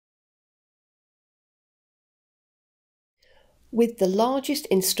With the largest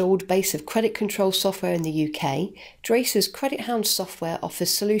installed base of credit control software in the UK, Dracer's Credit Hound software offers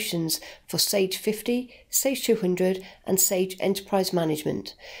solutions for Sage 50, Sage 200 and Sage Enterprise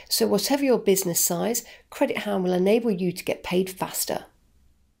Management. So whatever your business size, Credit Hound will enable you to get paid faster.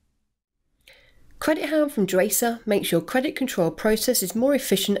 Credit Hound from Dracer makes your credit control processes more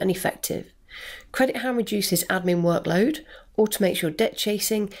efficient and effective. Credit Hound reduces admin workload, automates your debt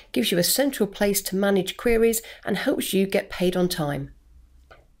chasing, gives you a central place to manage queries and helps you get paid on time.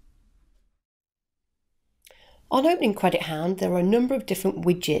 On opening Credit Hound, there are a number of different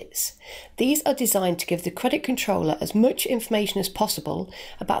widgets. These are designed to give the credit controller as much information as possible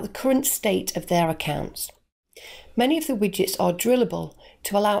about the current state of their accounts. Many of the widgets are drillable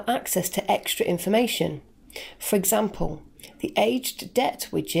to allow access to extra information. For example, the Aged Debt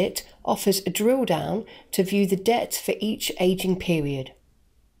widget offers a drill down to view the debt for each aging period.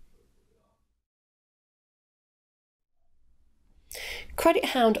 Credit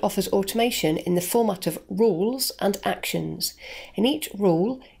Hound offers automation in the format of rules and actions. In each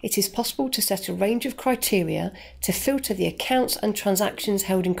rule, it is possible to set a range of criteria to filter the accounts and transactions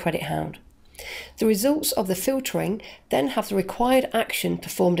held in Credit Hound. The results of the filtering then have the required action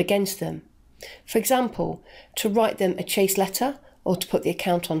performed against them. For example, to write them a chase letter, or to put the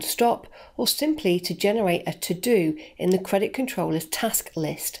account on stop, or simply to generate a to-do in the credit controller's task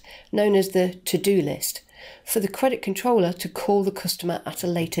list, known as the to-do list, for the credit controller to call the customer at a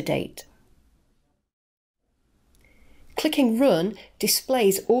later date. Clicking Run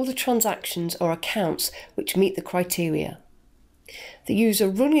displays all the transactions or accounts which meet the criteria. The user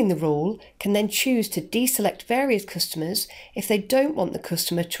running the rule can then choose to deselect various customers if they don't want the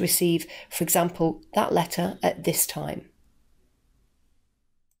customer to receive, for example, that letter at this time.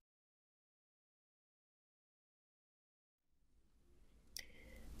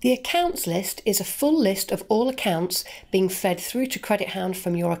 The accounts list is a full list of all accounts being fed through to Credit Hound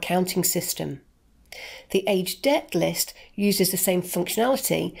from your accounting system. The Aged Debt list uses the same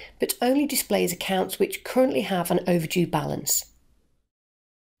functionality but only displays accounts which currently have an overdue balance.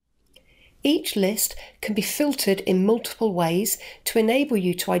 Each list can be filtered in multiple ways to enable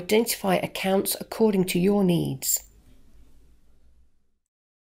you to identify accounts according to your needs.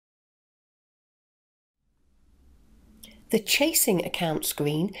 The Chasing Account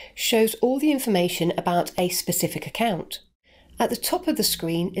screen shows all the information about a specific account. At the top of the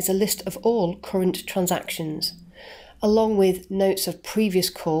screen is a list of all current transactions, along with notes of previous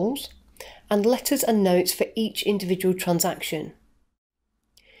calls and letters and notes for each individual transaction.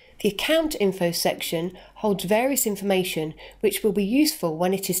 The Account Info section holds various information which will be useful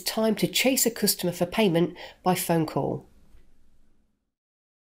when it is time to chase a customer for payment by phone call.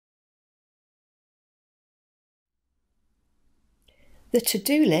 The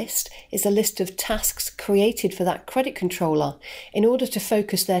to-do list is a list of tasks created for that credit controller in order to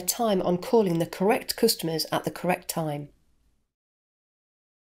focus their time on calling the correct customers at the correct time.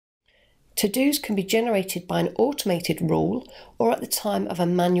 To-dos can be generated by an automated rule or at the time of a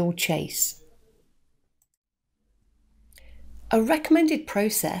manual chase. A recommended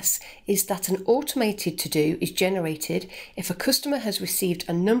process is that an automated to-do is generated if a customer has received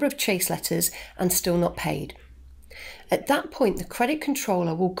a number of chase letters and still not paid. At that point, the credit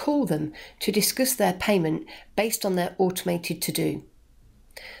controller will call them to discuss their payment based on their automated to-do.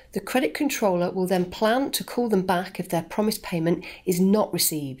 The credit controller will then plan to call them back if their promised payment is not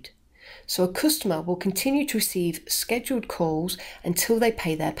received. So a customer will continue to receive scheduled calls until they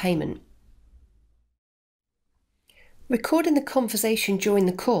pay their payment. Recording the conversation during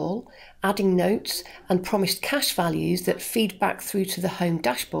the call, adding notes and promised cash values that feed back through to the home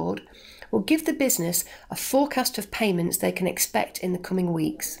dashboard will give the business a forecast of payments they can expect in the coming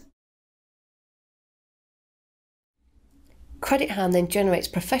weeks. Credit Hound then generates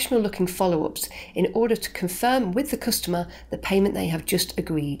professional-looking follow-ups in order to confirm with the customer the payment they have just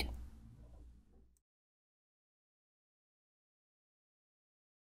agreed.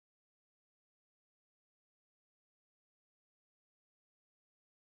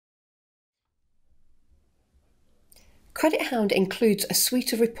 Credit Hound includes a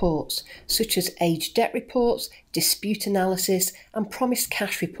suite of reports such as aged debt reports, dispute analysis and promised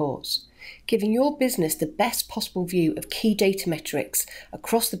cash reports, giving your business the best possible view of key data metrics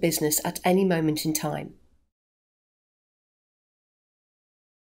across the business at any moment in time.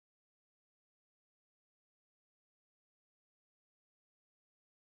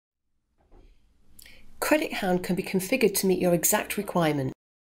 Credit Hound can be configured to meet your exact requirements.